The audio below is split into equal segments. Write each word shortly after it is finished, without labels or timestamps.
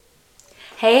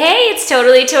Hey, it's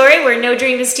Totally Tori, where no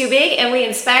dream is too big and we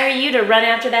inspire you to run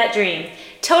after that dream.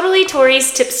 Totally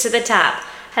Tori's Tips to the Top.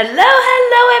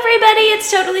 Hello everybody, it's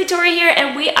Totally Tori here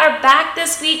and we are back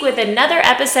this week with another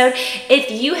episode. If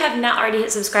you have not already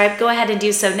hit subscribe, go ahead and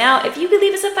do so now. If you could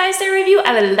leave us a 5-star review,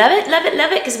 I would love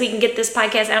it because we can get this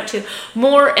podcast out to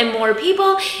more and more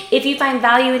people. If you find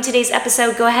value in today's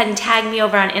episode, go ahead and tag me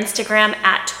over on Instagram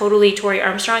at Totally Tori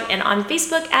Armstrong and on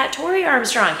Facebook at Tori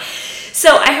Armstrong.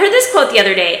 So I heard this quote the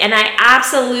other day and I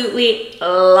absolutely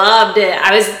loved it.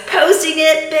 I was posting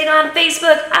it big on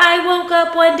Facebook. I woke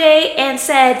up one day and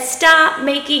said, stop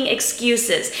making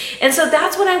excuses. And so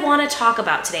that's what I want to talk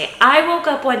about today. I woke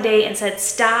up one day and said,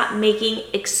 stop making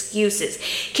excuses.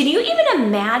 Can you even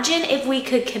imagine if we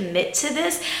could commit to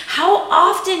this? How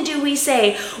often do we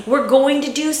say we're going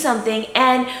to do something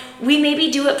and we maybe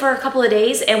do it for a couple of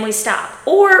days and we stop,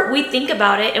 or we think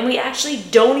about it and we actually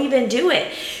don't even do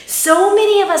it? So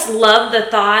many of us love the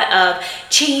thought of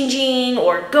changing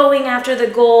or going after the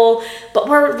goal, but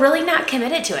we're really not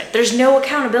committed to it. There's no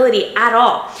accountability at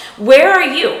all. Where are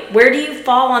you? Where do you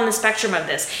fall on the spectrum of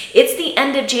this? It's the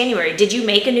end of January. Did you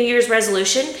make a New Year's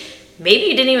resolution? Maybe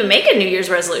you didn't even make a New Year's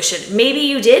resolution. Maybe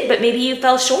you did, but maybe you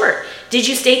fell short. Did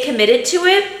you stay committed to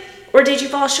it, or did you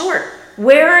fall short?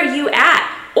 Where are you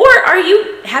at? Or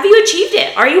have you achieved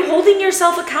it? Are you holding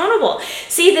yourself accountable?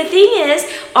 See, the thing is,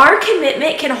 our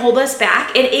commitment can hold us back,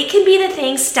 and it can be the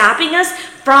thing stopping us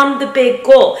from the big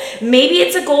goal. Maybe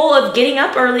it's a goal of getting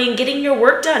up early and getting your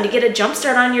work done to get a jump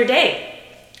start on your day.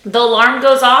 The alarm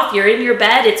goes off, you're in your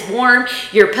bed, it's warm,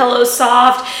 your pillow's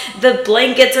soft, the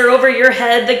blankets are over your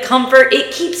head, the comfort,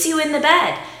 it keeps you in the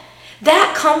bed.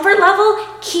 That comfort level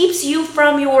keeps you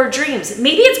from your dreams.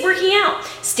 Maybe it's working out,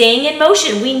 staying in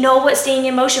motion. We know what staying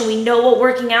in motion, we know what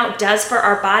working out does for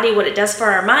our body, what it does for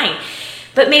our mind.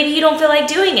 But maybe you don't feel like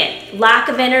doing it. Lack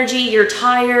of energy, you're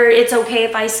tired, it's okay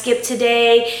if I skip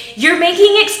today. You're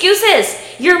making excuses.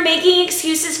 You're making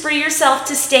excuses for yourself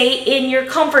to stay in your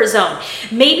comfort zone.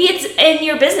 Maybe it's in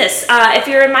your business. If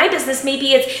you're in my business,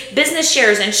 maybe it's business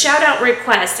shares and shout out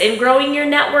requests and growing your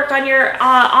network on your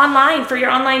online for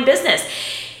your online business.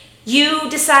 You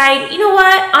decide, you know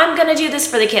what, I'm going to do this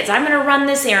for the kids. I'm going to run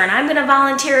this errand. I'm going to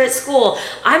volunteer at school.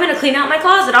 I'm going to clean out my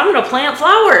closet. I'm going to plant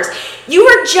flowers. You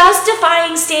are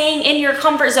justifying staying in your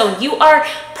comfort zone. You are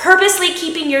purposely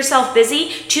keeping yourself busy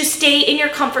to stay in your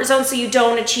comfort zone so you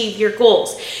don't achieve your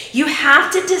goals. You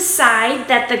have to decide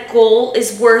that the goal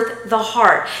is worth the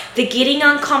heart, the getting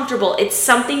uncomfortable. It's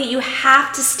something that you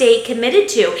have to stay committed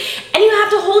to, and you have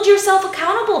to hold yourself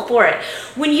accountable for it.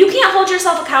 When you can't hold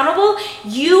yourself accountable,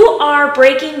 you are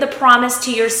breaking the promise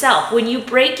to yourself. When you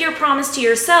break your promise to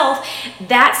yourself,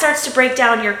 that starts to break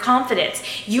down your confidence.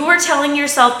 You are telling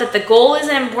yourself that the goal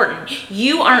isn't important.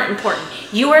 You aren't important.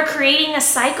 You are creating a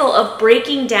cycle of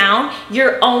breaking down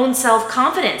your own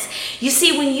self-confidence. You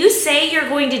see, when you say you're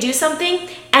going to do something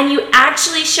and you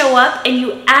actually show up and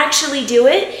you actually do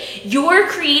it, you're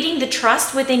creating the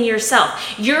trust within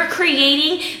yourself. You're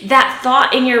creating that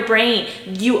thought in your brain.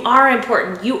 You are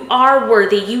important. You are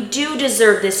worthy. You do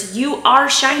deserve this. You are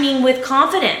shining with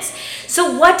confidence.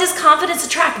 So what does confidence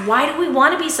attract? Why do we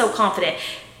want to be so confident?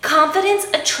 Confidence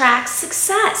attracts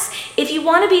success. If you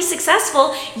want to be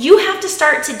successful, you have to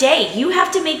start today. You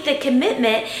have to make the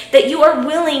commitment that you are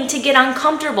willing to get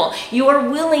uncomfortable. You are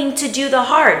willing to do the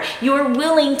hard. You are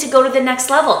willing to go to the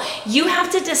next level. You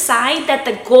have to decide that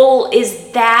the goal is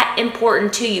that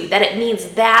important to you, that it means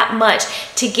that much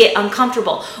to get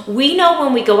uncomfortable. We know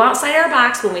when we go outside our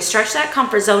box, when we stretch that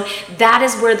comfort zone, that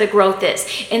is where the growth is.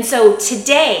 And so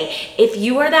today, if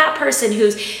you are that person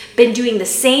who's been doing the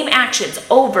same actions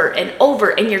over and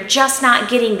over and you're just not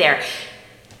getting there,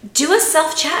 do a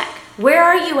self-check. Where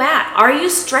are you at? Are you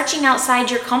stretching outside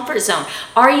your comfort zone?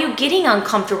 Are you getting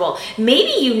uncomfortable?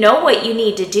 Maybe you know what you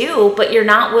need to do, but you're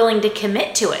not willing to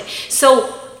commit to it.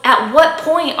 So at what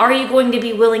point are you going to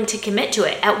be willing to commit to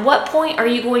it? At what point are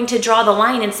you going to draw the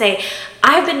line and say,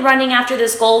 I've been running after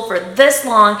this goal for this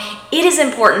long. It is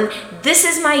important. This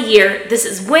is my year. This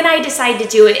is when I decide to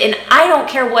do it. And I don't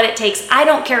care what it takes. I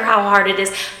don't care how hard it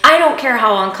is. I don't care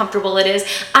how uncomfortable it is.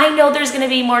 I know there's going to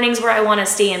be mornings where I want to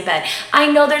stay in bed.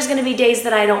 I know there's going to be days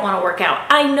that I don't want to work out.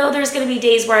 I know there's going to be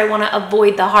days where I want to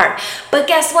avoid the hard. But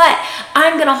guess what?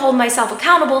 I'm going to hold myself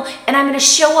accountable and I'm going to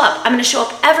show up. I'm going to show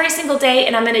up every single day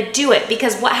and I'm going to do it,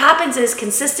 because what happens is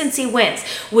consistency wins.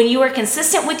 When you are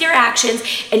consistent with your actions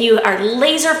and you are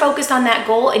laser focused on that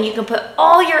goal, and you can put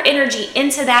all your energy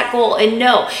into that goal. And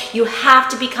no, you have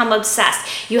to become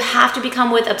obsessed. You have to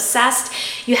become obsessed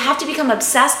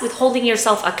with holding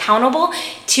yourself accountable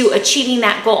to achieving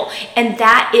that goal. And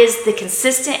that is the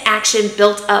consistent action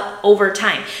built up over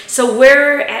time. So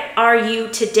where are you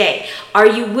today? Are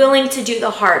you willing to do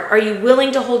the hard? Are you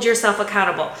willing to hold yourself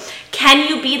accountable? Can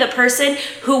you be the person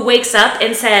who wakes up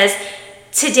and says,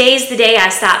 today's the day I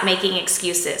stop making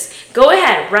excuses? Go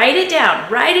ahead, write it down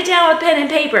with pen and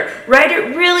paper, write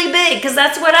it really big, because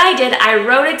that's what I did. I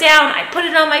wrote it down, I put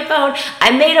it on my phone,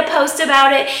 I made a post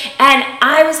about it, and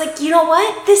I was like, you know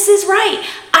what? This is right.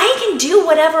 I can do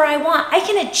whatever I want. I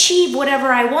can achieve whatever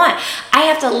I want. I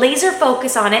have to laser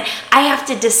focus on it. I have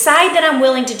to decide that I'm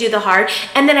willing to do the hard,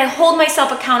 and then I hold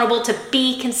myself accountable to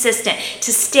be consistent,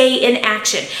 to stay in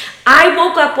action. I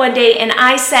woke up one day and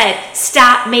I said,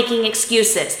 stop making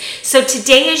excuses. So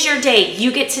today is your day.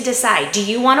 You get to decide. Do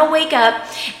you want to wake up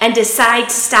and decide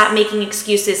to stop making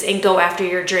excuses and go after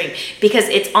your dream? Because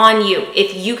it's on you.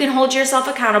 If you can hold yourself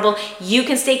accountable, you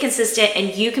can stay consistent,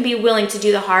 and you can be willing to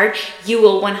do the hard, you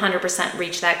will 100%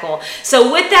 reach that goal.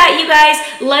 So with that, you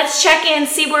guys, let's check in,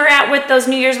 see where we're at with those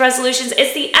New Year's resolutions.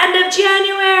 It's the end of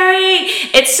January.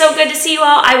 It's so good to see you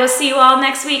all. I will see you all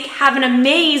next week. Have an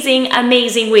amazing,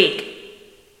 amazing week.